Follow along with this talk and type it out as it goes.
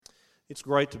It's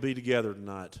great to be together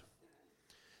tonight.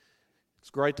 It's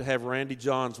great to have Randy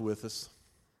Johns with us.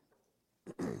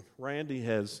 Randy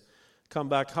has come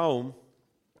back home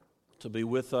to be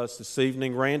with us this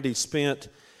evening. Randy spent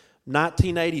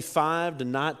 1985 to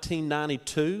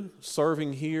 1992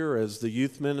 serving here as the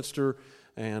youth minister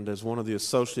and as one of the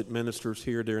associate ministers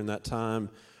here during that time.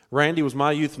 Randy was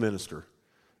my youth minister.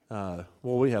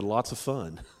 We had lots of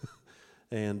fun.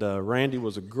 And Randy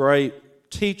was a great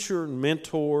teacher and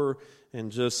mentor and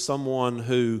just someone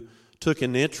who took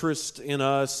an interest in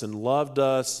us and loved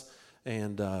us.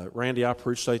 And Randy, I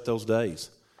appreciate those days.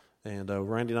 And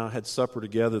Randy and I had supper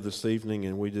together this evening,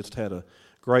 and we just had a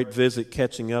great visit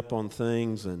catching up on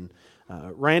things. And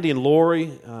Randy and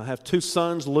Lori have two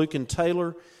sons, Luke and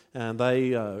Taylor, and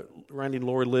Randy and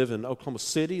Lori live in Oklahoma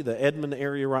City, the Edmond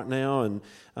area right now,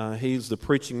 and he's the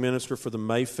preaching minister for the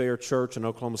Mayfair Church in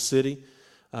Oklahoma City.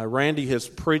 Randy has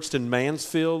preached in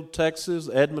Mansfield, Texas,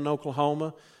 Edmond,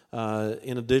 Oklahoma,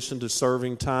 in addition to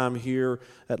serving time here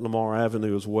at Lamar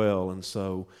Avenue as well. And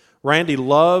so Randy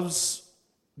loves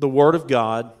the Word of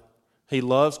God. He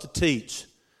loves to teach.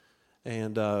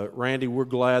 And Randy, we're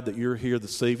glad that you're here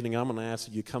this evening. I'm going to ask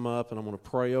that you come up, and I'm going to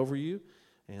pray over you,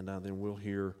 and then we'll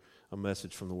hear a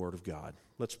message from the Word of God.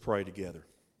 Let's pray together.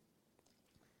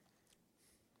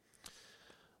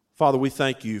 Father, we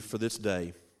thank you for this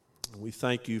day. We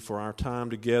thank you for our time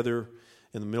together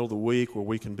in the middle of the week where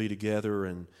we can be together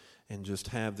and just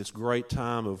have this great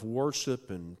time of worship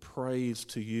and praise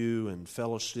to you and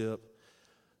fellowship.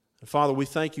 And Father, we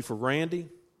thank you for Randy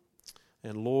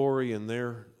and Lori and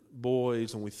their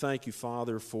boys, and we thank you,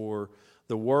 Father, for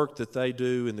the work that they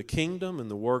do in the kingdom and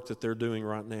the work that they're doing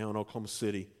right now in Oklahoma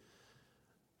City.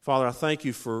 Father, I thank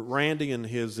you for Randy and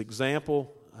his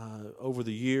example over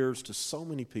the years to so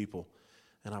many people.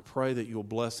 And I pray that you'll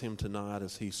bless him tonight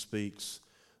as he speaks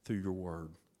through your word.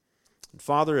 And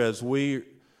Father, as we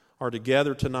are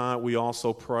together tonight, we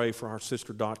also pray for our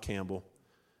sister Dot Campbell.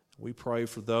 We pray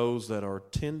for those that are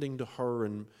tending to her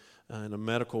in a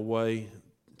medical way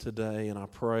today. And I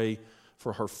pray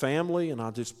for her family. And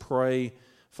I just pray,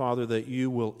 Father, that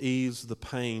you will ease the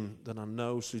pain that I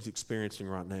know she's experiencing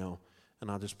right now.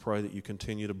 And I just pray that you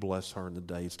continue to bless her in the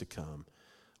days to come.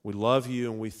 We love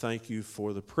you and we thank you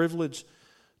for the privilege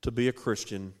to be a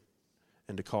Christian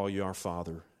and to call you our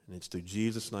Father. And it's through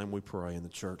Jesus' name we pray, and the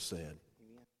church said.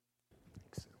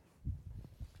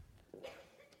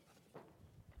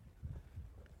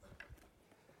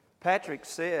 Patrick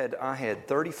said I had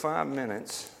 35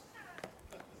 minutes,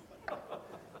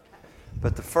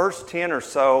 but the first 10 or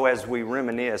so as we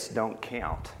reminisce don't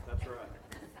count. That's right.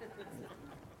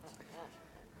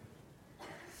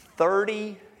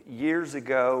 30 years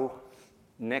ago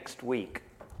next week,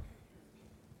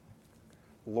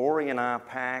 Lori and I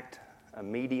packed a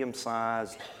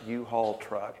medium-sized U-Haul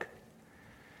truck,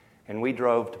 and we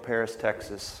drove to Paris,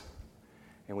 Texas,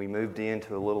 and we moved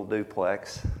into a little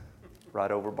duplex right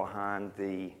over behind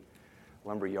the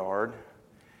lumber yard.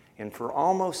 And for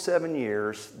almost 7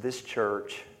 years, this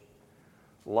church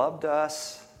loved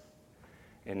us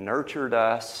and nurtured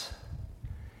us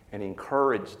and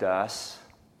encouraged us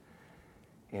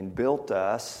and built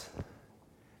us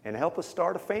and helped us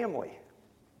start a family.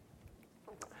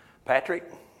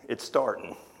 Patrick, it's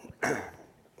starting.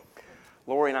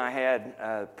 Lori and I had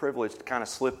the privilege to kind of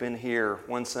slip in here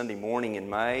one Sunday morning in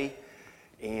May,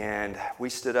 and we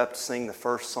stood up to sing the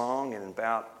first song, and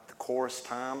about the chorus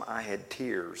time, I had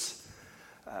tears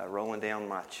rolling down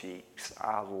my cheeks.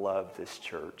 I love this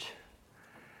church,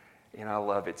 and I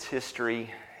love its history,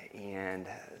 and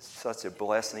it's such a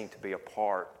blessing to be a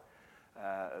part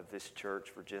of this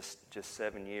church for just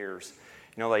 7 years.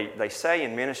 You know, they say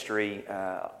in ministry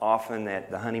often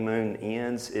that the honeymoon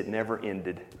ends. It never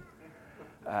ended.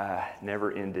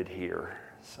 Never ended here.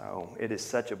 So it is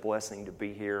such a blessing to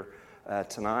be here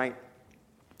tonight.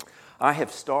 I have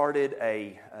started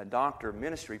a doctor of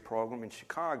ministry program in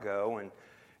Chicago,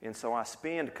 and so I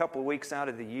spend a couple of weeks out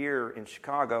of the year in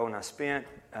Chicago, and I spent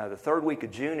the third week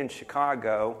of June in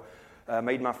Chicago.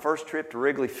 Made my first trip to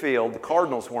Wrigley Field. The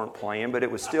Cardinals weren't playing, but it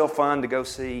was still fun to go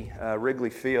see Wrigley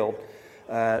Field.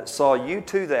 Saw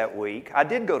U2 that week. I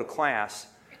did go to class.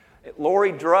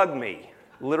 Lori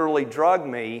literally drugged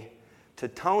me to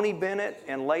Tony Bennett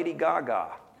and Lady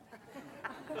Gaga.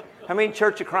 How many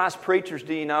Church of Christ preachers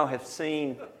do you know have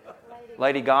seen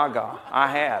Lady Gaga? I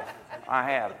have.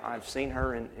 I've seen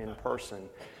her in person.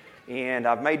 And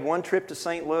I've made one trip to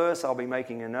St. Louis. I'll be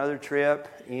making another trip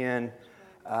in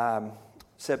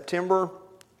September.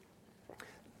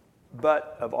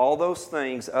 But of all those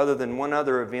things, other than one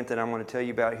other event that I'm going to tell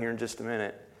you about here in just a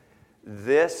minute,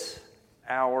 this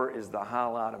hour is the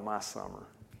highlight of my summer.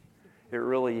 It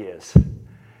really is.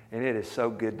 And it is so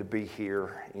good to be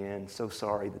here, and so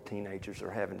sorry the teenagers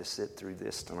are having to sit through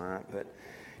this tonight. But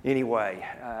anyway,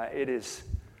 it is,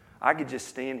 I could just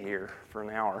stand here for an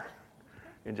hour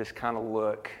and just kind of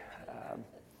look.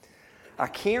 I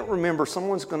can't remember,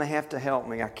 someone's going to have to help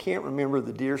me. I can't remember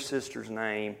the dear sister's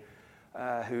name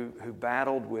who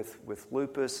battled with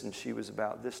lupus, and she was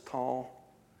about this tall.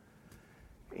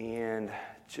 And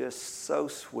just so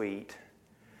sweet.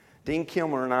 Dean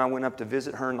Kilmer and I went up to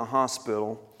visit her in the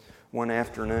hospital one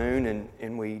afternoon,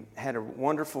 and we had a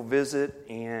wonderful visit,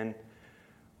 and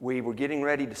we were getting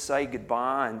ready to say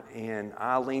goodbye, and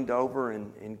I leaned over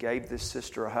and gave this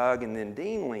sister a hug, and then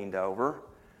Dean leaned over,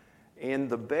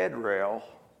 and the bed rail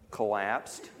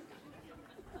collapsed.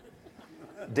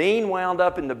 Dean wound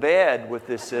up in the bed with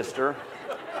this sister,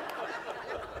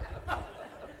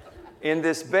 and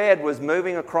this bed was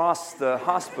moving across the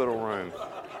hospital room.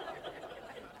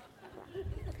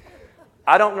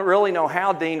 I don't really know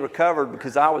how Dean recovered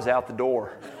because I was out the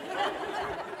door.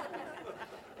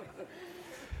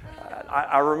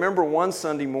 I remember one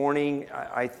Sunday morning,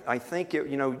 I think it,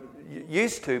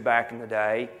 used to back in the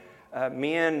day,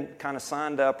 men kind of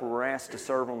signed up or were asked to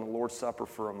serve on the Lord's Supper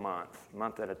for a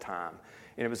month at a time.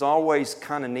 And it was always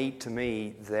kind of neat to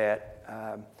me that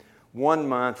 1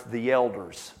 month the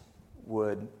elders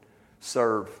would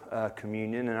serve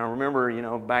communion. And I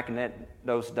remember, back in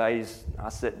those days, I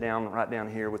sat down right down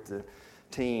here with the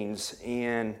teens,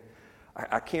 and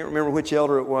I can't remember which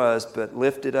elder it was, but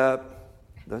lifted up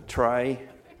the tray,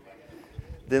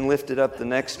 then lifted up the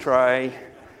next tray,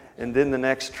 and then the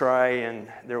next tray, and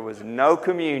there was no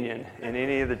communion in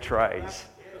any of the trays.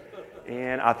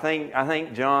 And I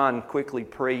think John quickly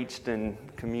preached, and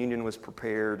communion was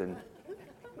prepared. And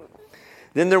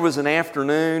then there was an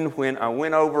afternoon when I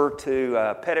went over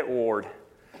to Pettit Ward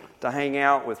to hang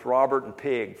out with Robert and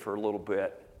Pig for a little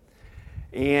bit.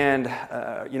 And,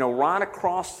 right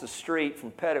across the street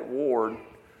from Pettit Ward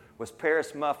was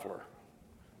Paris Muffler.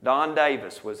 Don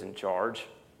Davis was in charge.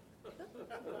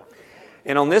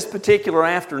 And on this particular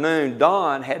afternoon,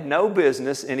 Don had no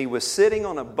business, and he was sitting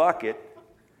on a bucket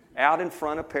out in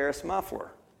front of Paris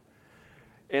Muffler.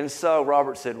 And so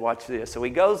Robert said, watch this. So he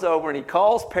goes over and he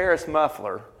calls Paris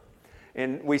Muffler,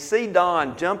 and we see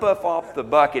Don jump up off the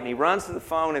bucket, and he runs to the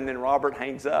phone, and then Robert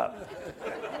hangs up.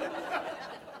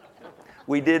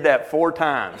 We did that 4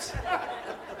 times.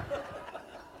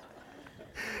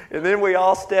 And then we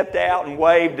all stepped out and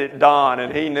waved at Don,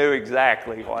 and he knew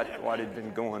exactly what had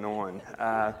been going on.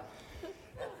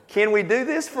 Can we do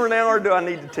this for an hour, or do I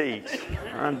need to teach?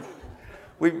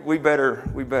 We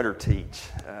better teach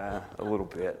a little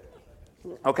bit.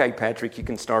 Okay, Patrick, you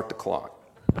can start the clock.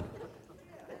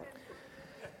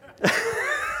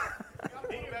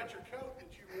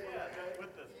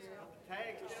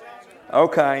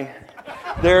 Okay.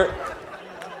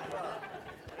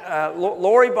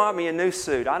 Lori bought me a new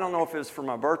suit. I don't know if it was for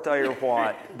my birthday or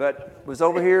what, but was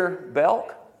over here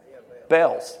Belk?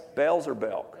 Bells. Bells or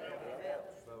Belk?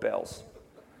 Bells.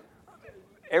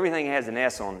 Everything has an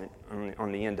S on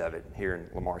the end of it here in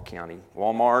Lamar County.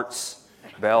 Walmarts,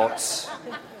 Belks,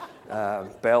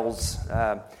 Bells.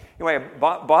 Anyway, I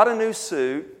bought a new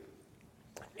suit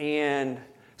and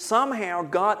somehow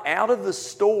got out of the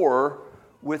store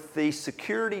with the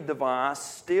security device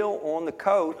still on the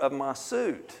coat of my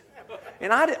suit.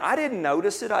 And I didn't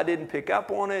notice it. I didn't pick up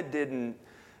on it. I'm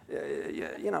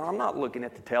not looking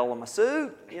at the tail of my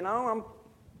suit. I'm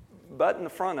buttoning the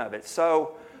front of it.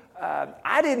 So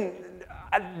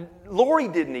Lori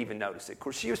didn't even notice it. Of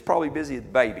course, she was probably busy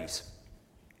with babies.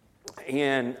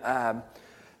 And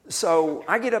so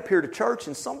I get up here to church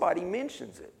and somebody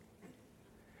mentions it.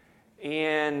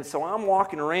 And so I'm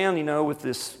walking around, with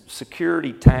this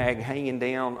security tag hanging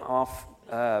down off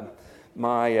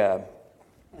my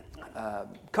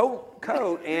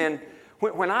coat. And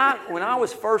when I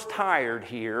was first hired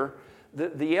here,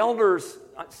 the elders,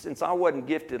 since I wasn't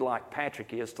gifted like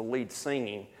Patrick is to lead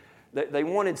singing, they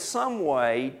wanted some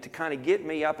way to kind of get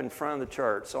me up in front of the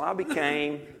church. So I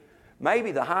became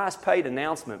maybe the highest paid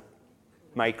announcement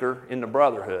maker in the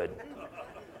brotherhood.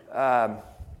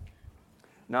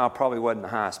 No, I probably wasn't the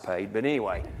highest paid, but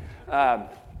anyway.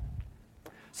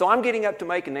 So I'm getting up to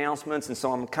make announcements, and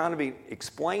so I'm kind of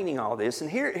explaining all this. And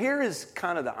here is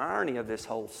kind of the irony of this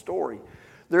whole story.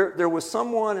 There was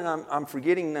someone, and I'm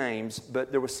forgetting names,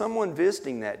 but there was someone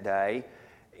visiting that day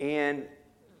and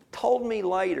told me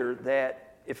later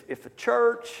that if a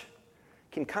church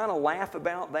can kind of laugh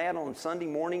about that on Sunday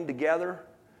morning together,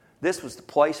 this was the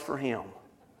place for him.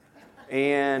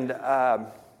 And I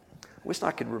wish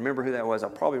I could remember who that was. I'll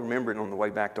probably remember it on the way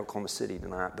back to Oklahoma City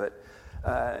tonight. But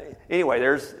anyway,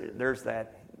 there's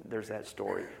that there's that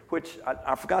story. Which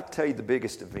I forgot to tell you the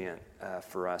biggest event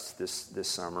for us this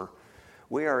summer.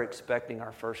 We are expecting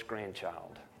our first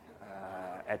grandchild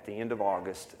at the end of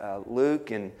August.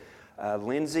 Luke and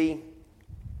Lindsay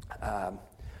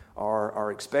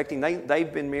are expecting.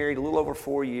 They've been married a little over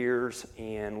 4 years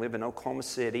and live in Oklahoma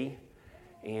City.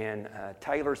 And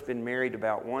Taylor's been married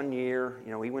about 1 year.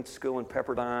 You know, he went to school in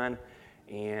Pepperdine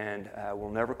and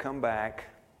will never come back.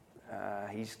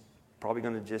 He's probably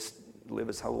going to just live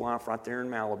his whole life right there in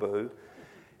Malibu.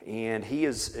 And he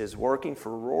is working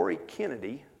for Rory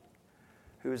Kennedy,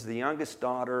 who is the youngest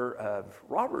daughter of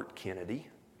Robert Kennedy,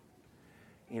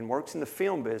 and works in the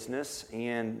film business.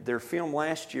 And their film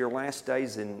last year, Last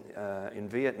Days in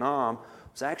Vietnam,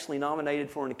 was actually nominated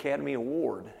for an Academy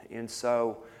Award. And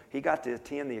so he got to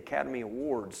attend the Academy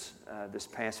Awards this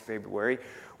past February.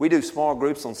 We do small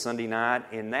groups on Sunday night,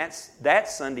 and that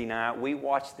Sunday night we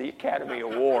watched the Academy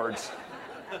Awards.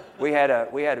 We had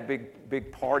a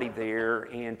big party there,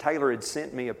 and Taylor had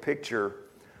sent me a picture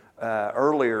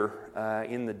earlier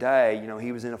in the day. You know,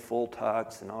 he was in a full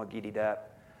tux and all giddied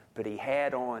up, but he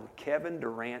had on Kevin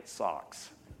Durant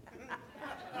socks.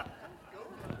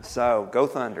 So, go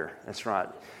Thunder. That's right.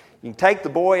 You can take the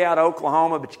boy out of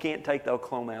Oklahoma, but you can't take the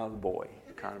Oklahoma out of the boy,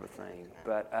 kind of a thing.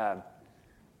 But I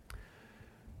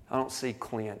don't see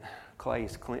Clint.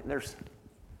 Clay's Clint. There's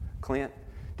Clint.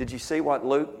 Did you see what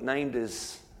Luke named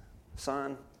his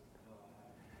son?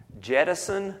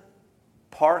 Jettison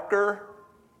Parker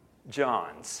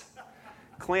Johns.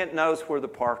 Clint knows where the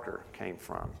Parker came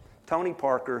from. Tony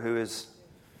Parker, who is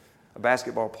a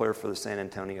basketball player for the San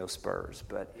Antonio Spurs.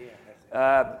 But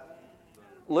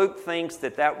Luke thinks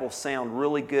that will sound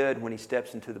really good when he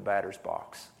steps into the batter's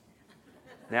box.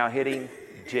 Now hitting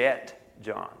Jet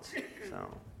Johns.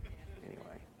 So,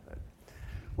 anyway, but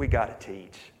we got to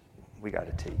teach. We got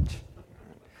to teach.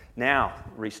 Now,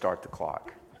 restart the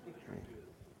clock.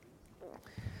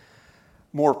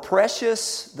 More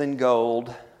precious than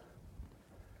gold,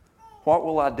 what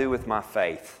will I do with my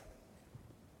faith?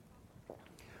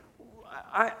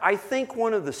 I think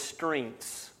one of the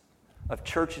strengths of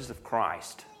churches of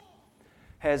Christ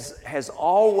has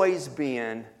always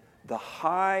been the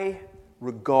high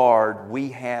regard we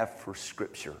have for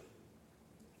Scripture.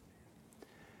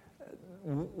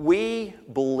 We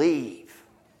believe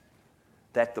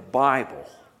that the Bible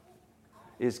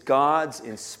is God's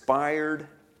inspired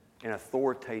and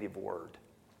authoritative word.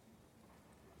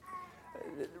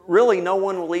 Really, no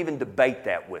one will even debate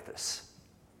that with us.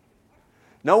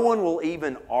 No one will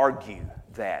even argue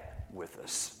that with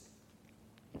us.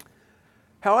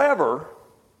 However,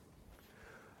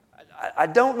 I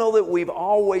don't know that we've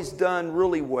always done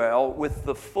really well with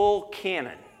the full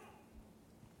canon.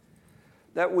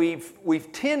 That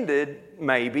we've tended,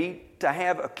 maybe, to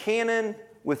have a canon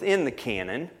within the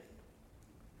canon,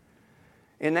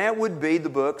 and that would be the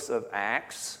books of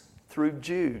Acts through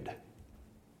Jude.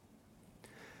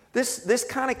 This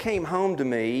kind of came home to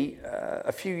me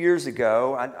a few years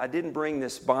ago. I didn't bring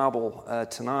this Bible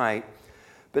tonight,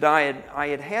 but I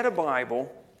had a Bible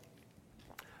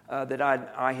that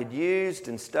I had used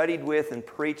and studied with and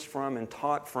preached from and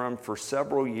taught from for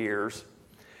several years.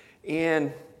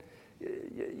 And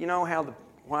you know how the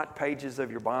white pages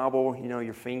of your Bible, you know,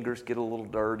 your fingers get a little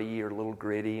dirty or a little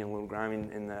gritty and a little grimy,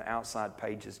 and the outside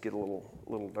pages get a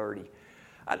little dirty.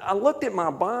 I looked at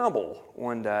my Bible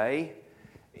one day,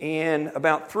 and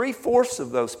about 3/4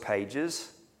 of those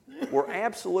pages were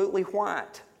absolutely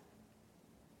white.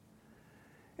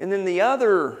 And then the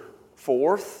other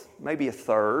fourth, maybe a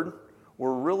third,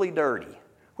 were really dirty,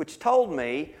 which told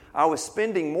me I was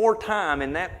spending more time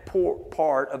in that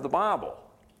part of the Bible.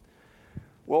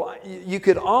 Well, you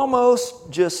could almost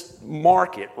just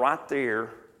mark it right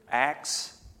there,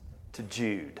 Acts to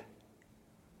Jude.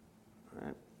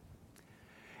 Right?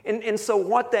 And so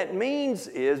what that means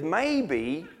is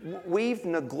maybe we've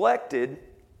neglected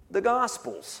the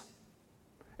Gospels.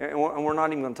 And we're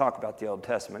not even going to talk about the Old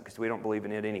Testament because we don't believe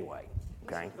in it anyway.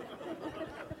 Okay?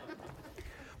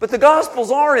 But the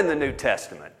Gospels are in the New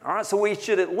Testament. All right? So we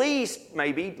should at least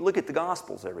maybe look at the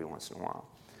Gospels every once in a while.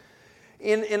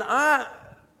 And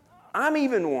I'm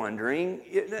even wondering,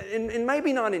 and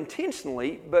maybe not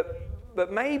intentionally,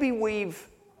 but maybe we've,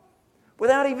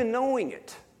 without even knowing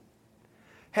it,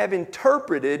 have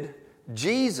interpreted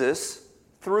Jesus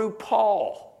through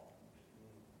Paul.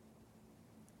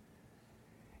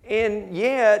 And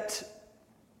yet,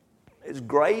 as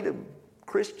great a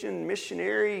Christian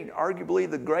missionary, arguably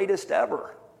the greatest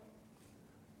ever,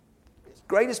 as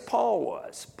great as Paul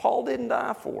was, Paul didn't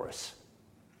die for us.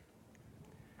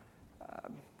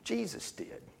 Jesus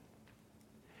did.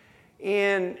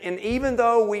 And even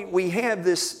though we have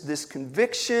this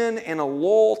conviction and a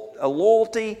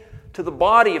loyalty to the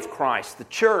body of Christ, the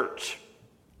church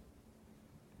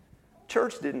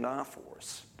didn't die for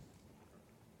us.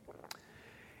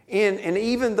 And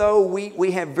even though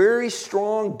we have very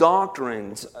strong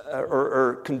doctrines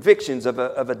or convictions of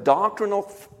a doctrinal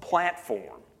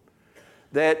platform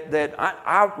that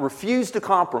I refuse to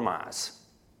compromise,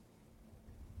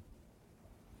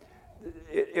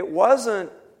 it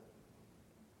wasn't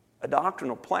a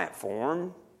doctrinal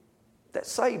platform that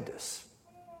saved us.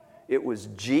 It was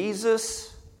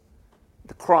Jesus,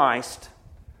 the Christ,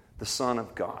 the Son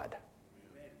of God.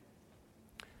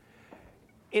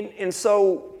 And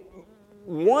so,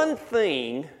 one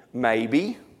thing,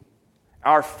 maybe,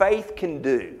 our faith can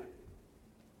do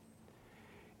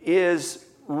is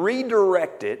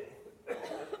redirect it,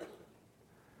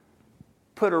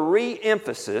 put a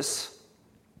re-emphasis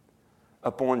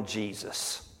upon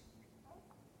Jesus.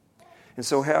 And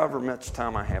so, however much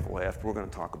time I have left, we're going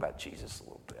to talk about Jesus a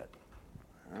little bit.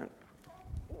 All right?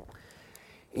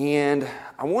 And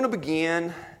I want to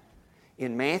begin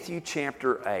in Matthew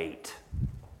chapter 8.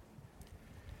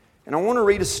 And I want to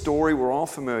read a story we're all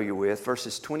familiar with,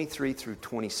 verses 23 through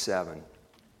 27.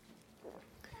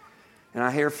 And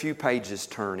I hear a few pages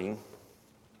turning.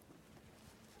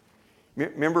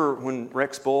 Remember when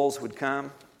Rex Bowles would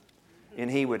come and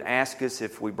he would ask us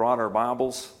if we brought our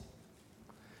Bibles?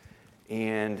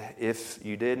 And if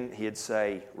you didn't, he'd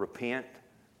say, repent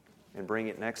and bring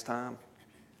it next time.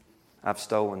 I've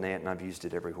stolen that and I've used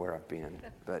it everywhere I've been.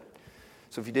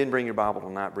 So if you didn't bring your Bible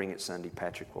tonight, bring it Sunday.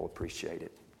 Patrick will appreciate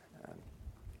it.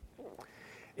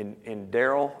 And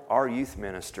Daryl, our youth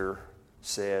minister,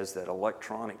 says that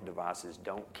electronic devices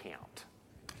don't count.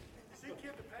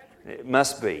 It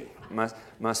must be.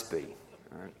 Must be.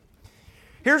 All right.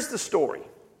 Here's the story.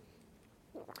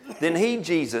 Then he,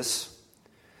 Jesus,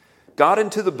 got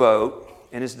into the boat,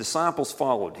 and his disciples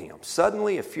followed him.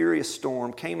 Suddenly a furious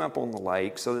storm came up on the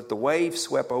lake, so that the waves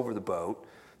swept over the boat,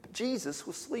 but Jesus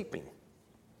was sleeping.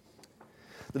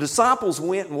 The disciples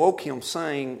went and woke him,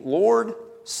 saying, "Lord,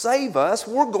 save us,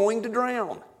 we're going to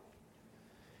drown."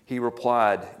 He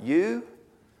replied, "You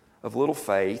of little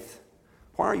faith,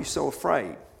 why are you so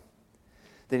afraid?"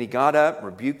 Then he got up and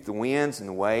rebuked the winds and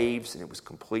the waves, and it was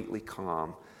completely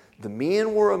calm. The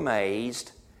men were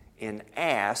amazed and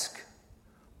asked,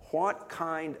 "What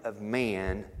kind of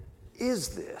man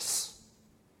is this?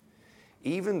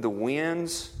 Even the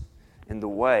winds and the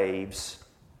waves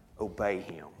obey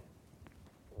him."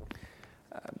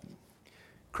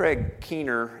 Craig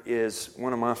Keener is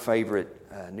one of my favorite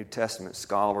New Testament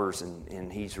scholars,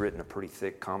 and he's written a pretty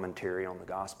thick commentary on the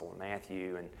Gospel of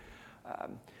Matthew.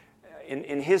 And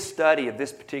in his study of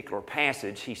this particular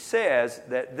passage, he says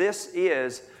that this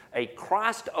is a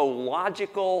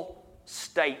Christological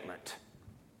statement,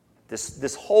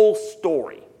 this whole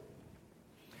story.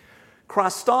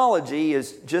 Christology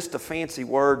is just a fancy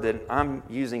word that I'm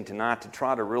using tonight to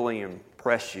try to really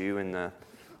impress you in the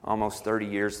almost 30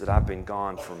 years that I've been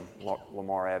gone from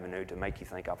Lamar Avenue, to make you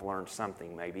think I've learned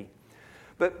something maybe.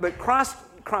 But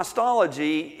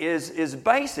Christology is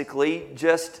basically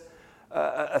just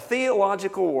a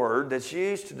theological word that's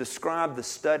used to describe the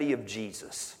study of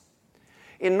Jesus.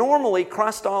 And normally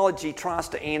Christology tries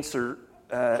to answer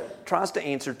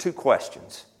two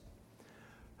questions.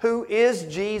 Who is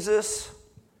Jesus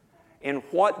and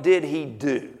what did he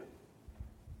do?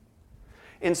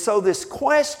 And so this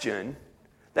question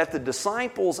that the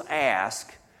disciples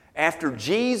ask after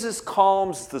Jesus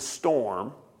calms the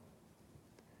storm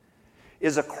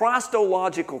is a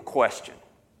Christological question.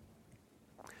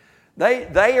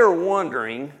 They are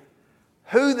wondering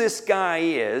who this guy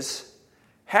is,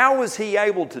 how was he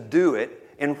able to do it,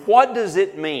 and what does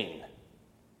it mean?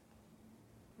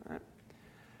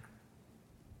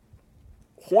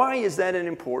 Why is that an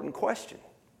important question?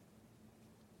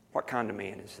 What kind of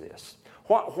man is this?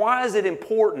 Why is it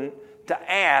important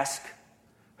to ask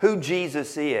who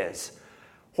Jesus is?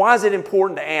 Why is it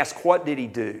important to ask what did he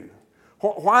do?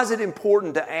 Why is it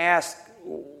important to ask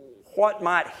what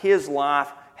might his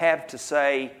life have to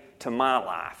say to my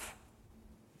life?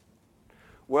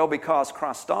 Well, because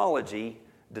Christology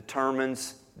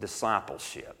determines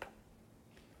discipleship.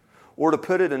 Or to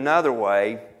put it another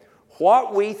way,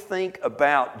 what we think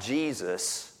about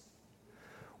Jesus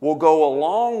will go a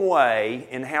long way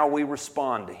in how we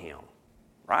respond to him,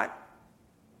 right?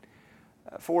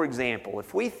 For example,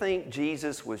 if we think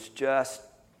Jesus was just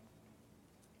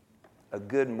a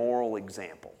good moral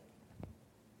example,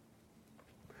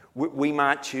 we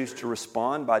might choose to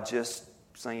respond by just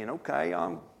saying, okay,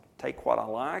 I'll take what I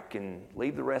like and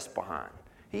leave the rest behind.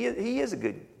 He is a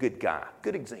good guy,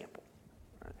 good example.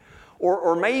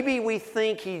 Or maybe we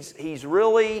think he's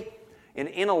really an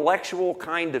intellectual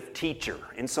kind of teacher,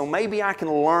 and so maybe I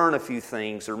can learn a few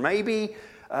things. Or maybe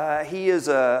he is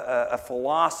a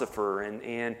philosopher,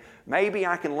 and maybe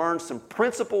I can learn some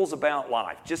principles about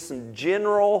life, just some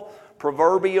general,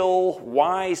 proverbial,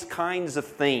 wise kinds of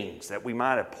things that we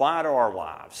might apply to our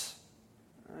lives.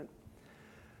 Right?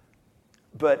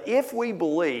 But if we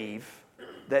believe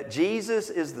that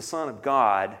Jesus is the Son of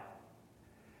God,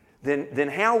 then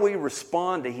how we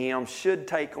respond to Him should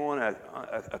take on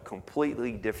a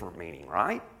completely different meaning,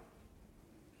 right?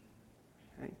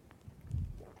 Okay.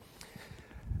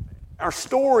 Our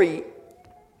story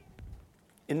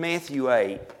in Matthew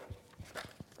 8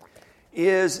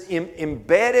 is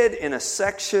embedded in a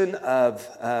section of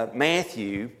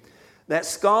Matthew that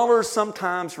scholars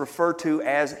sometimes refer to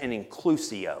as an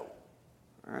inclusio.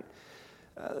 Right?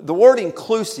 The word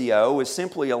inclusio is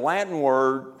simply a Latin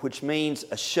word which means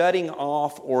a shutting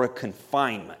off or a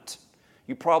confinement.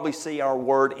 You probably see our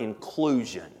word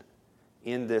inclusion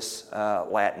in this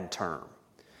Latin term.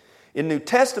 In New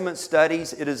Testament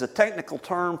studies, it is a technical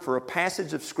term for a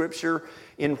passage of Scripture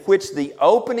in which the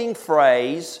opening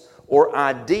phrase or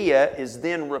idea is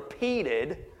then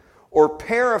repeated or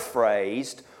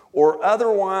paraphrased or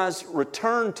otherwise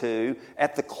returned to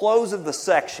at the close of the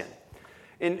section.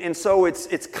 And so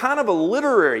it's kind of a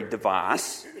literary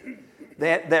device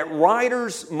that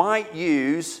writers might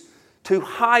use to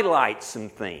highlight some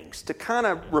things, to kind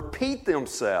of repeat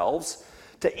themselves,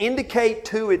 to indicate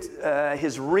to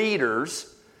his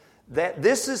readers that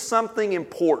this is something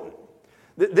important.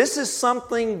 This is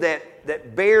something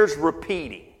that bears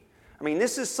repeating. I mean,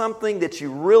 this is something that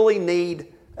you really need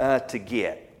to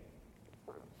get.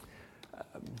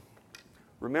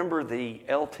 Remember the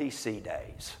LTC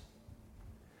days.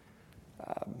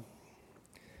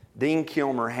 Dean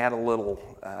Kilmer had a little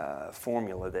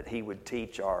formula that he would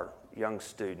teach our young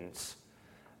students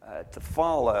to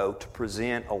follow to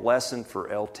present a lesson for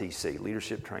LTC,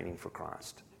 Leadership Training for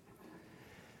Christ.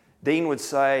 Dean would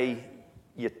say,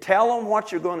 you tell them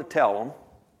what you're going to tell them,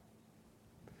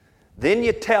 then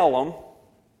you tell them,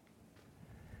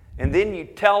 and then you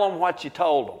tell them what you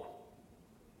told them.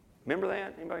 Remember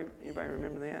that? Anybody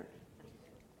remember that?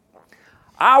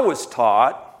 I was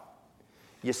taught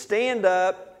you stand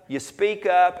up, you speak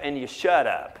up, and you shut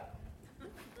up.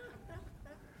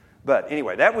 But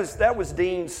anyway, that was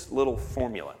Dean's little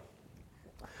formula.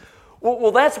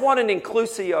 Well, that's what an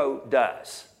inclusio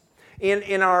does.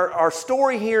 In our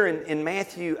story here in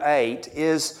Matthew 8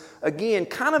 is, again,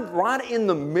 kind of right in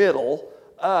the middle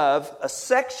of a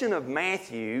section of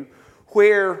Matthew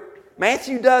where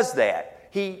Matthew does that.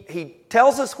 He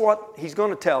tells us what he's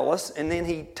going to tell us, and then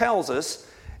he tells us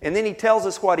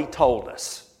what he told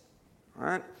us. All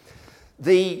right?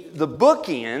 The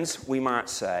bookends, we might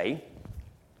say,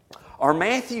 are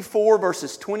Matthew 4,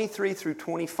 verses 23 through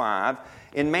 25,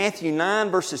 and Matthew 9,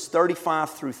 verses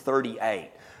 35 through 38.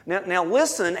 Now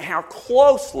listen how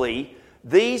closely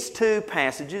these two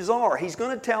passages are. He's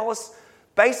going to tell us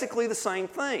basically the same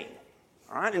thing.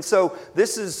 All right? And so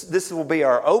this will be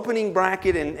our opening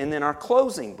bracket and then our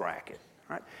closing bracket.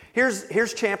 All right?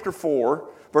 Here's chapter 4,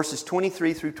 verses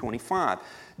 23 through 25.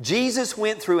 Jesus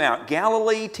went throughout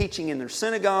Galilee, teaching in their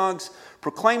synagogues,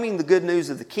 proclaiming the good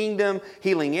news of the kingdom,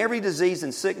 healing every disease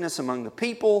and sickness among the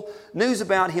people. News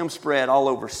about him spread all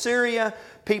over Syria.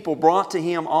 People brought to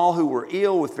him all who were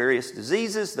ill with various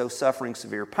diseases, those suffering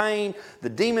severe pain, the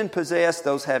demon-possessed,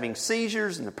 those having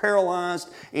seizures, and the paralyzed,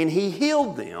 and he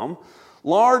healed them.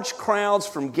 Large crowds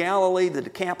from Galilee, the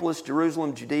Decapolis,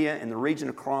 Jerusalem, Judea, and the region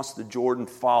across the Jordan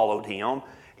followed him.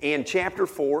 And chapter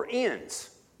 4 ends.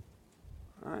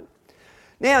 All right.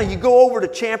 Now you go over to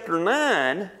chapter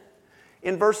 9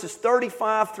 in verses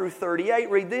 35 through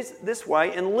 38. Read this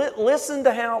way and listen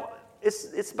to how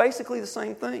it's basically the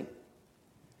same thing.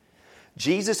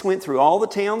 Jesus went through all the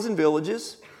towns and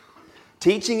villages,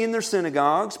 teaching in their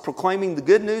synagogues, proclaiming the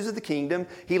good news of the kingdom,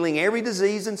 healing every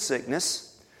disease and sickness.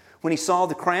 When he saw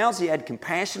the crowds, he had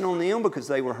compassion on them because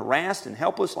they were harassed and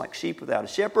helpless like sheep without a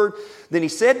shepherd. Then he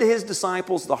said to his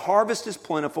disciples, the harvest is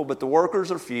plentiful, but the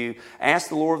workers are few. Ask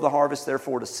the Lord of the harvest,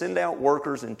 therefore, to send out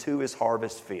workers into his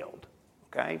harvest field.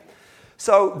 Okay?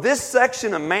 So this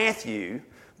section of Matthew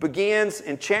begins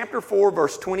in chapter 4,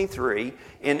 verse 23,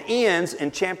 and ends in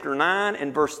chapter 9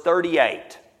 and verse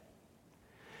 38.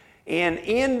 And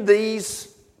in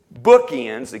these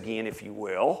bookends, again, if you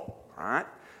will, right,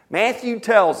 Matthew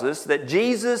tells us that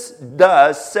Jesus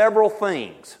does several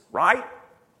things, right?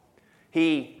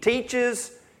 He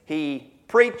teaches, he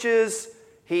preaches,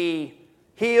 he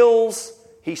heals,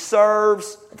 he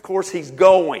serves. Of course, he's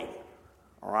going,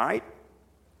 all right?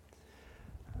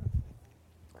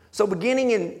 So beginning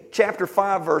in chapter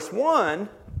 5, verse 1,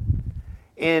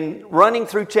 and running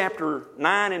through chapter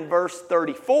 9 and verse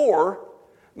 34,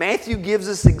 Matthew gives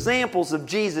us examples of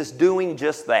Jesus doing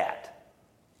just that.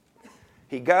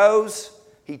 He goes,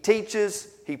 he teaches,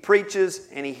 he preaches,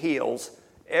 and he heals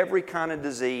every kind of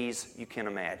disease you can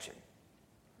imagine.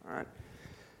 All right?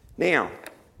 Now,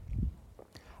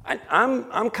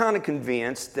 I'm kind of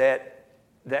convinced that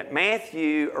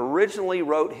Matthew originally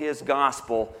wrote his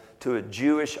gospel to a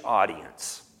Jewish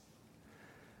audience.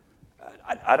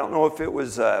 I don't know if it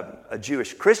was a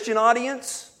Jewish Christian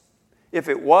audience. If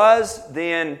it was,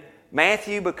 then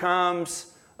Matthew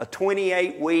becomes a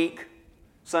 28-week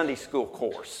Sunday school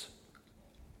course.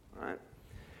 Right?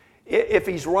 If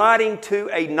he's writing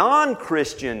to a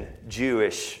non-Christian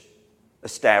Jewish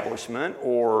establishment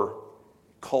or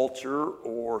culture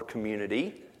or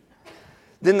community,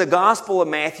 then the Gospel of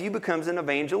Matthew becomes an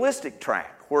evangelistic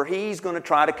tract where he's going to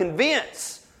try to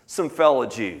convince some fellow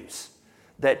Jews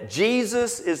that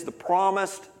Jesus is the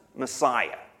promised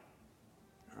Messiah.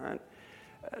 All right?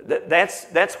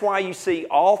 That's why you see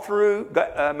all through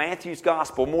Matthew's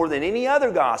Gospel, more than any other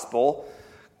Gospel,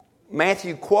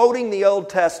 Matthew quoting the Old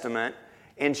Testament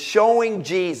and showing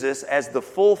Jesus as the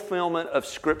fulfillment of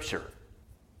Scripture.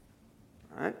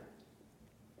 All right?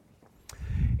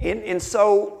 And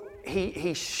so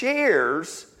he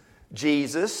shares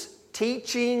Jesus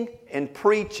teaching and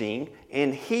preaching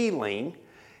and healing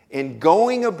and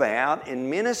going about and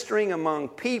ministering among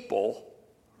people,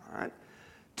 right,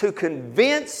 to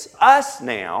convince us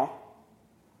now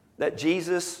that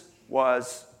Jesus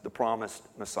was the promised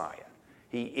Messiah.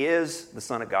 He is the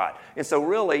Son of God. And so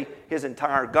really, his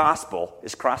entire gospel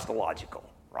is Christological,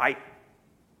 right?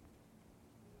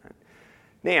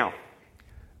 Now,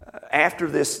 after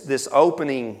this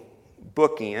opening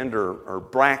bookend or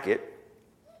bracket,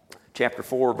 chapter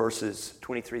 4, verses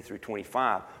 23 through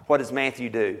 25, what does Matthew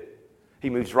do? He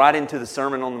moves right into the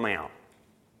Sermon on the Mount.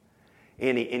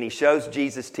 And he shows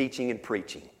Jesus teaching and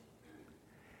preaching.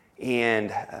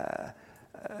 And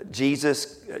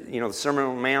Jesus, the Sermon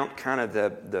on the Mount, kind of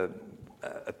the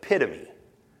epitome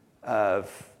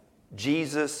of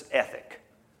Jesus' ethic.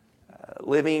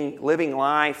 Living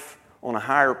life on a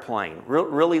higher plane.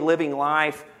 Really living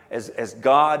life as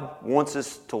God wants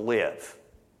us to live.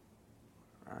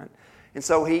 All right? And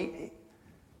so he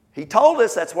told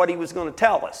us that's what he was going to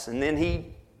tell us. And then he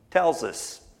tells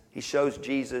us. He shows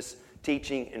Jesus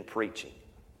teaching and preaching.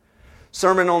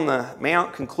 Sermon on the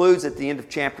Mount concludes at the end of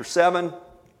chapter 7.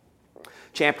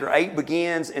 Chapter 8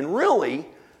 begins. And really,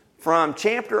 from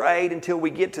chapter 8 until we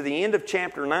get to the end of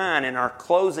chapter 9 in our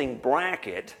closing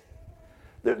bracket,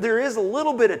 there is a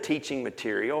little bit of teaching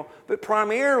material, but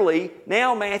primarily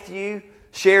now Matthew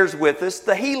shares with us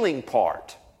the healing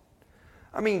part.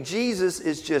 I mean, Jesus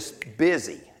is just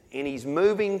busy, and he's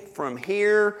moving from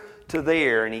here to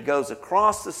there, and he goes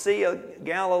across the Sea of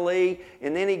Galilee,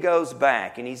 and then he goes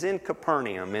back, and he's in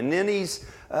Capernaum, and then he's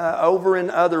over in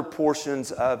other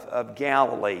portions of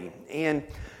Galilee. And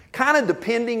kind of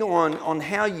depending on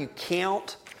how you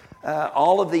count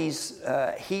all of these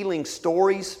healing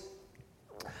stories,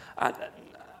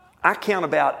 I count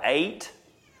about 8.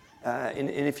 And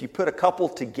if you put a couple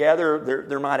together,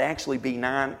 there might actually be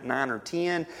 9 or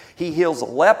 10. He heals a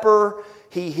leper.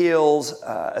 He heals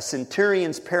a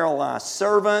centurion's paralyzed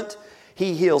servant.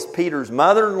 He heals Peter's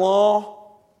mother-in-law.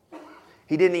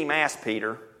 He didn't even ask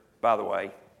Peter, by the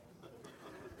way.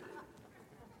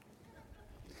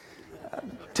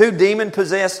 2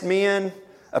 demon-possessed men,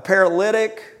 a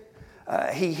paralytic.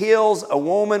 He heals a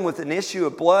woman with an issue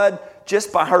of blood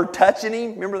just by her touching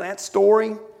him. Remember that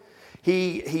story?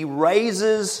 He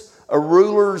raises a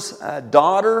ruler's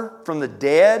daughter from the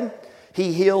dead.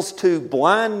 He heals 2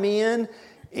 blind men.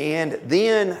 And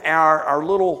then our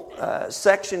little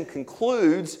section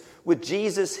concludes with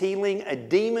Jesus healing a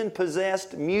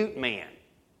demon-possessed mute man.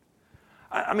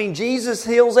 I mean, Jesus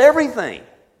heals everything.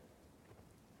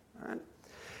 Right?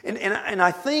 And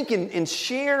I think in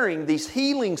sharing these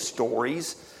healing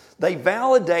stories, they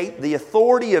validate the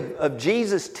authority of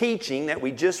Jesus' teaching that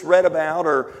we just read about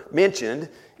or mentioned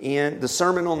in the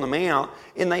Sermon on the Mount.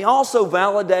 And they also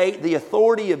validate the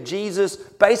authority of Jesus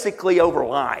basically over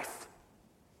life.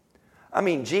 I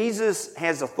mean, Jesus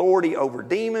has authority over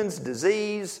demons,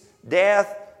 disease,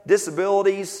 death,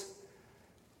 disabilities,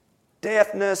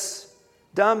 deafness,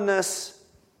 dumbness.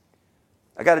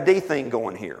 I got a D thing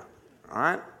going here, all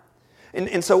right?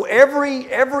 And so every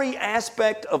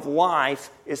aspect of life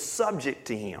is subject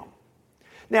to him.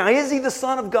 Now, is he the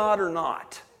Son of God or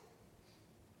not?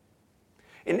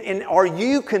 And are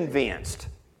you convinced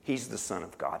he's the Son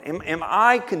of God? Am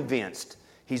I convinced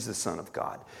He's the Son of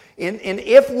God. And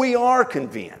if we are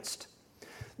convinced,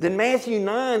 then Matthew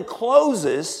 9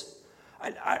 closes,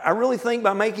 I really think,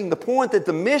 by making the point that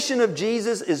the mission of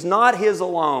Jesus is not His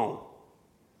alone.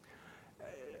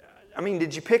 I mean,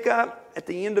 did you pick up at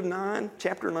the end of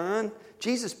chapter 9?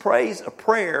 Jesus prays a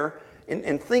prayer,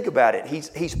 and think about it.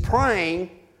 He's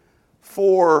praying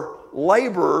for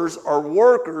laborers or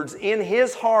workers in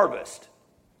His harvest.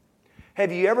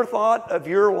 Have you ever thought of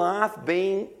your life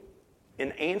being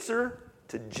an answer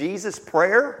to Jesus'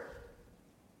 prayer?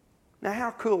 Now,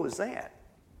 how cool is that?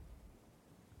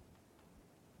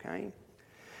 Okay?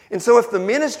 And so if the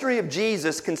ministry of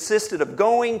Jesus consisted of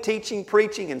going, teaching,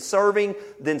 preaching, and serving,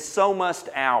 then so must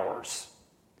ours.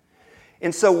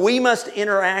 And so we must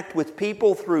interact with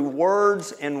people through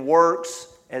words and works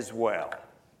as well.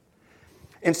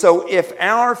 And so if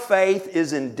our faith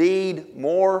is indeed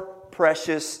more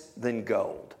precious than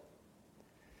gold,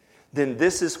 then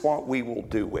this is what we will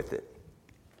do with it.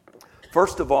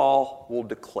 First of all, we'll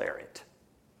declare it,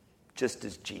 just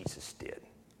as Jesus did.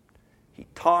 He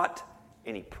taught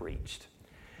and He preached.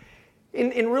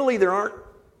 And really there aren't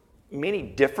many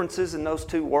differences in those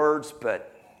two words,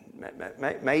 but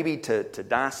maybe to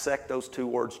dissect those two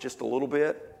words just a little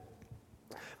bit.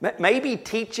 Maybe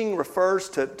teaching refers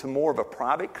to more of a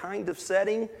private kind of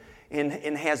setting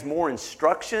and has more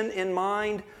instruction in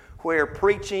mind, where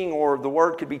preaching, or the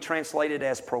word could be translated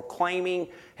as proclaiming,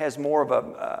 has more of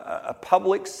a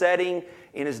public setting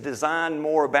and is designed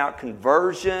more about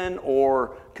conversion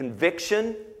or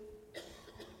conviction.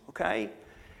 Okay?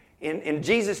 And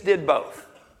Jesus did both,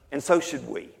 and so should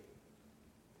we.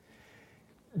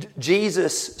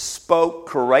 Jesus spoke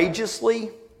courageously.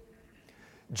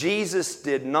 Jesus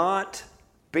did not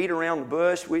beat around the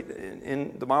bush.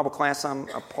 In the Bible class I'm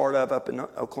a part of up in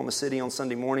Oklahoma City on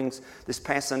Sunday mornings, this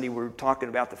past Sunday we were talking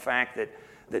about the fact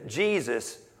that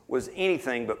Jesus was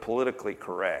anything but politically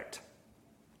correct.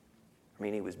 I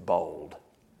mean, He was bold.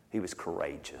 He was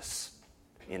courageous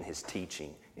in His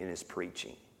teaching, in His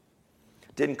preaching.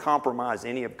 Didn't compromise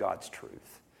any of God's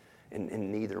truth, and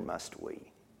neither must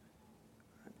we.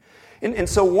 And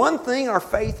so one thing our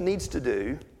faith needs to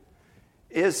do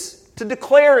is to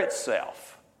declare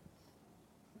itself.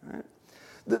 Right?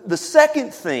 The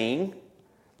second thing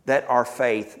that our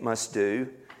faith must do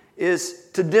is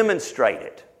to demonstrate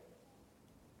it.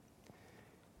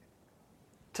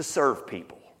 To serve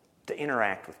people, to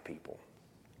interact with people.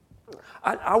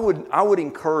 I would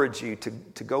encourage you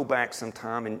to go back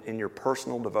sometime in your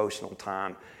personal devotional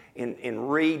time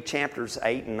and read chapters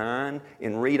 8 and 9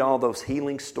 and read all those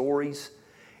healing stories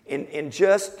and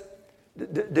just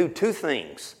do two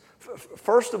things.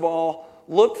 First of all,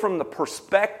 look from the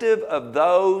perspective of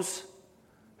those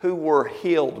who were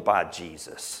healed by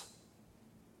Jesus.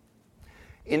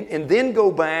 And then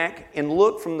go back and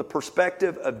look from the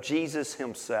perspective of Jesus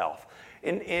Himself.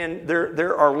 And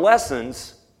there are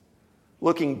lessons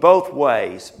looking both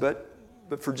ways, but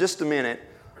for just a minute,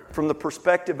 from the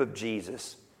perspective of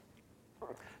Jesus.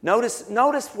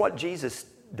 Notice what Jesus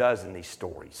does in these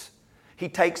stories. He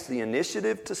takes the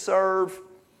initiative to serve.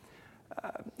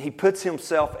 He puts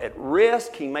Himself at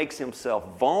risk. He makes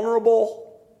Himself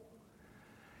vulnerable.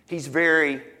 He's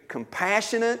very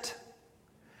compassionate.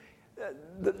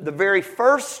 The very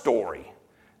first story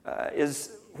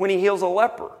is when He heals a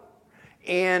leper.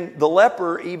 And the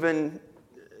leper even,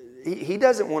 he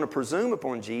doesn't want to presume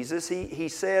upon Jesus. He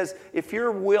says, if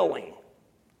you're willing.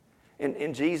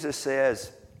 And Jesus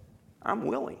says, I'm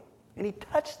willing. And He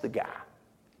touched the guy.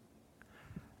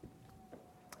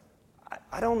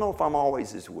 I don't know if I'm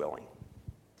always as willing.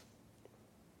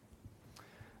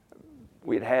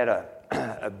 We'd had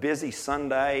a busy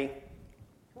Sunday,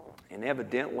 and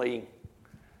evidently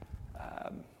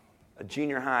a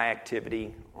junior high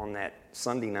activity on that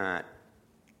Sunday night.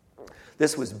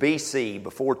 This was BC,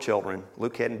 before children.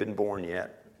 Luke hadn't been born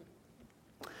yet.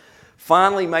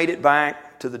 Finally made it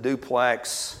back to the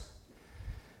duplex,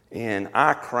 and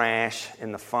I crash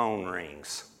and the phone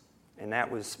rings. And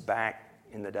that was back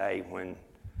in the day when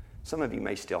some of you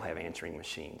may still have answering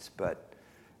machines, but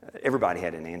everybody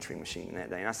had an answering machine in that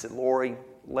day. And I said, Lori,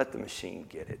 let the machine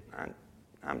get it.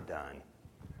 I'm done.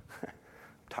 I'm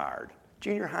tired.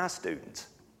 Junior high students.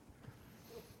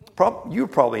 You were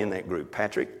probably in that group,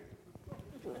 Patrick.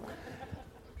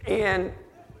 And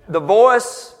the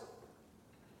voice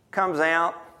comes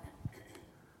out,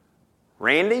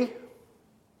 Randy,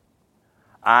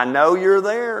 I know you're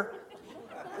there.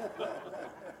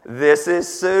 This is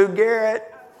Sue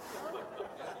Garrett.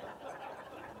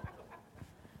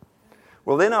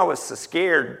 Well, then I was so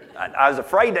scared. I was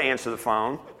afraid to answer the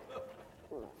phone.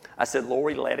 I said,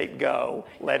 Lori, let it go.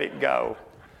 Let it go.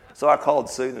 So I called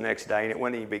Sue the next day, and it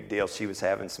wasn't any big deal. She was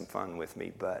having some fun with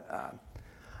me, but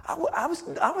I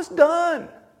was done.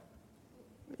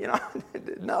 You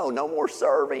know, no more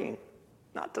serving.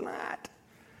 Not tonight.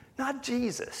 Not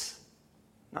Jesus.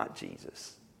 Not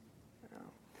Jesus.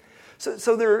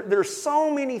 So there's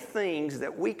so many things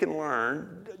that we can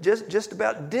learn just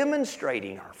about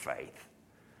demonstrating our faith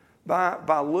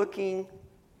by looking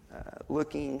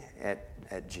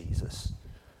at Jesus.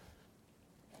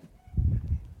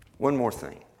 One more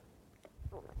thing.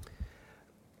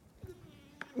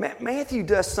 Matthew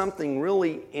does something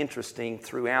really interesting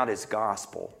throughout his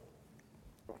gospel.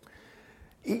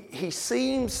 He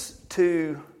seems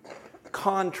to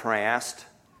contrast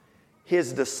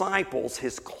his disciples,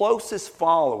 his closest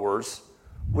followers,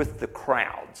 with the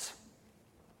crowds.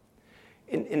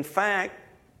 In fact,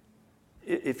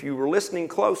 if you were listening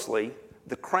closely,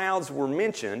 the crowds were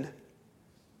mentioned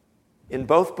in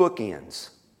both bookends.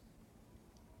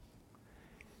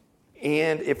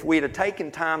 And if we'd have taken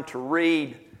time to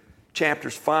read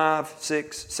chapters 5,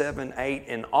 6, 7, 8,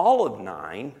 and all of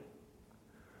 9,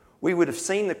 we would have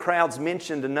seen the crowds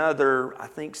mentioned another, I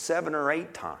think, 7 or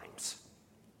 8 times.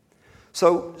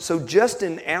 So just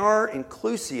in our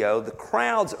inclusio, the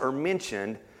crowds are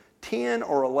mentioned 10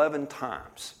 or 11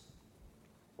 times.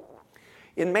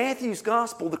 In Matthew's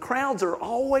gospel, the crowds are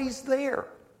always there.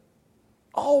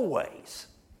 Always.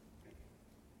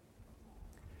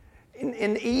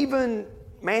 And even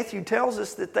Matthew tells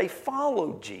us that they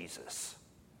followed Jesus.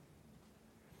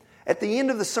 At the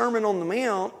end of the Sermon on the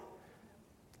Mount,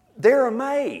 they're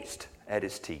amazed at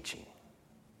his teaching.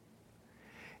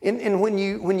 And when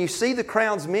you see the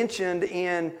crowds mentioned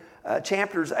in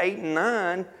chapters 8 and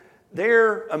 9,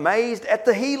 they're amazed at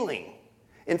the healing.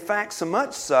 In fact, so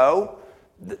much so,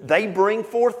 they bring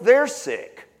forth their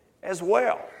sick as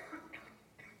well.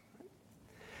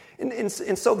 And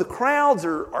so the crowds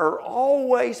are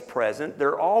always present.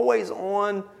 They're always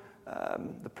on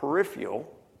the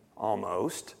peripheral,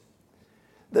 almost.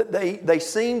 They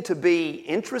seem to be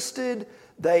interested.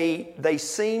 They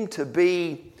seem to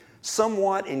be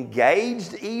somewhat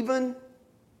engaged even.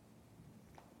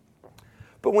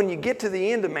 But when you get to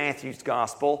the end of Matthew's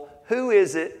gospel, who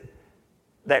is it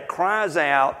that cries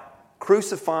out,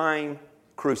 "Crucify him,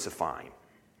 crucify him"?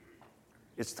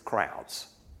 It's the crowds.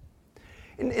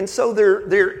 And so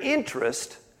their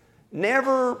interest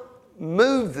never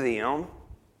moved them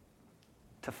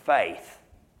to faith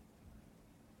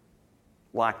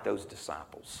like those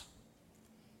disciples.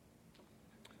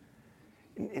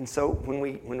 And so when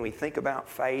we think about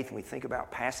faith, and we think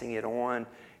about passing it on,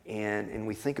 and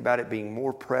we think about it being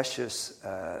more precious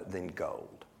than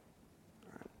gold,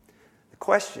 the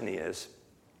question is,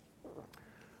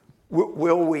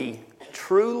 will we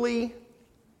truly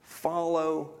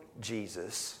follow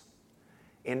Jesus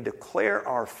and declare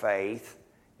our faith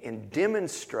and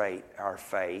demonstrate our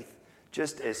faith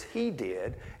just as he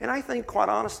did, and I think quite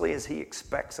honestly as he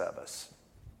expects of us?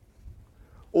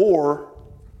 Or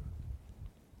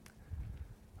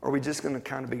are we just going to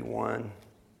kind of be one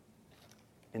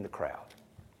in the crowd?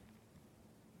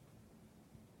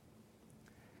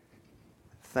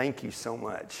 Thank you so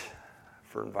much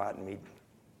for inviting me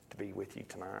to be with you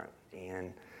tonight.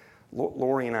 And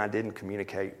Lori and I didn't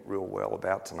communicate real well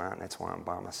about tonight, and that's why I'm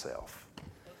by myself.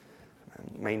 I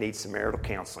may need some marital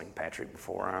counseling, Patrick,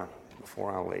 before I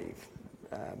leave.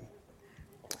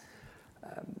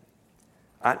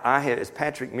 I have, as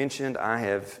Patrick mentioned,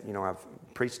 I've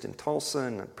preached in Tulsa,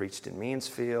 and I've preached in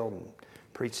Mansfield, and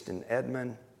preached in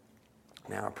Edmond.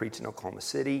 Now I preach in Oklahoma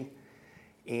City,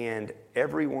 and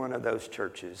every one of those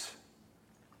churches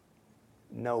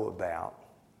know about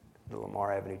the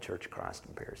Lamar Avenue Church of Christ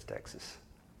in Paris, Texas.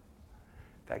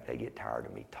 In fact, they get tired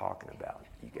of me talking about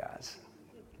you guys.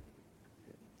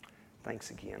 Thanks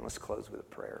again. Let's close with a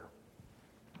prayer.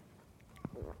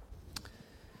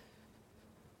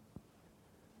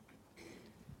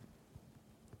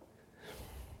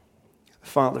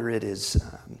 Father, it is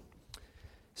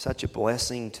such a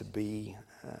blessing to be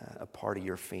a part of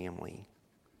your family.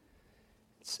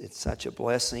 It's such a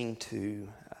blessing to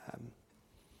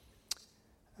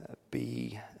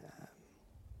be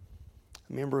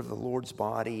a member of the Lord's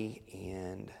body,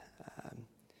 and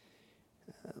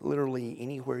literally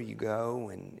anywhere you go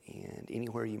and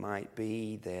anywhere you might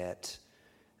be, that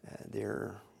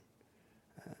there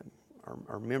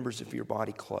are members of your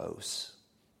body close.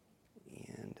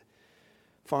 And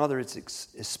Father, it's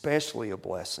especially a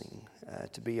blessing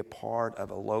to be a part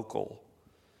of a local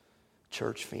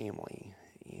church family,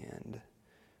 and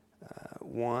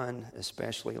one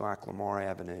especially like Lamar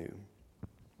Avenue.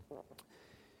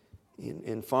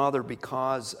 And Father,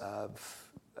 because of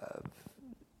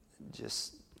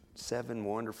just 7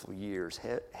 wonderful years.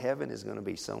 Heaven is going to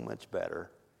be so much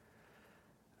better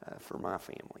for my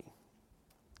family.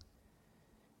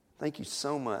 Thank you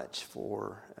so much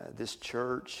for this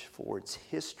church, for its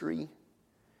history,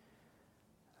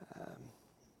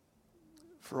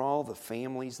 for all the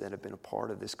families that have been a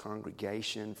part of this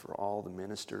congregation, for all the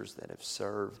ministers that have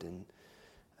served in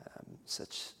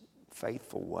such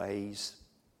faithful ways.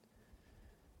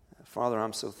 Father,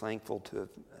 I'm so thankful to have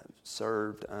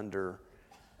served under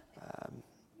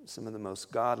some of the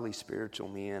most godly spiritual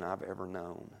men I've ever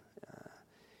known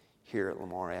here at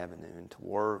Lamar Avenue, and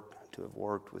to have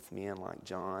worked with men like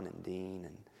John and Dean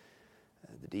and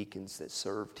the deacons that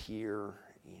served here,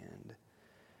 and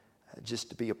just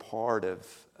to be a part of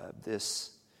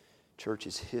this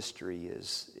church's history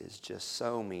is just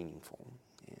so meaningful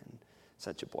and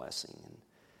such a blessing. And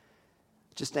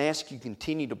just ask you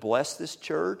continue to bless this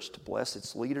church, to bless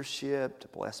its leadership, to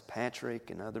bless Patrick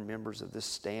and other members of this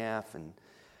staff, and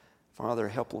Father,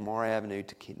 help Lamar Avenue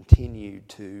to continue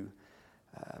to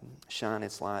shine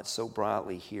its light so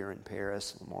brightly here in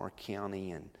Paris, Lamar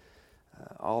County, and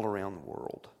all around the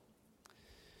world.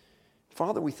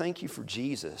 Father, we thank you for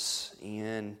Jesus,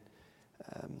 and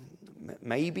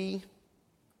maybe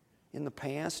in the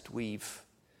past we've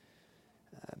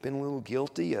been a little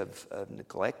guilty of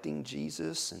neglecting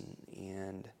Jesus,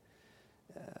 and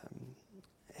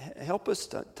help us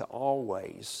to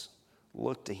always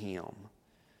look to Him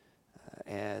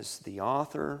as the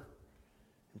author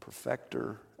and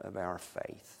perfecter of our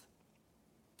faith.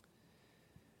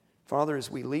 Father,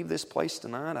 as we leave this place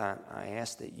tonight, I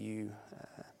ask that you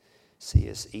see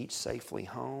us each safely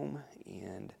home,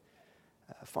 and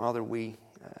Father, we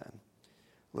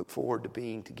look forward to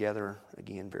being together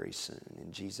again very soon.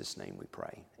 In Jesus' name we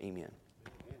pray. Amen.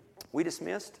 We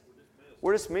dismissed?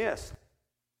 We're dismissed.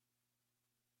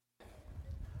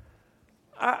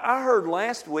 I heard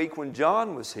last week when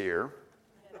John was here,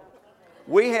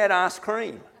 we had ice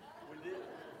cream.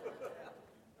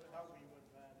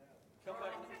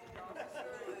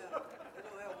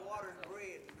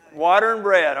 Water and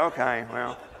bread. Okay,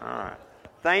 well, all right.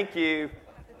 Thank you.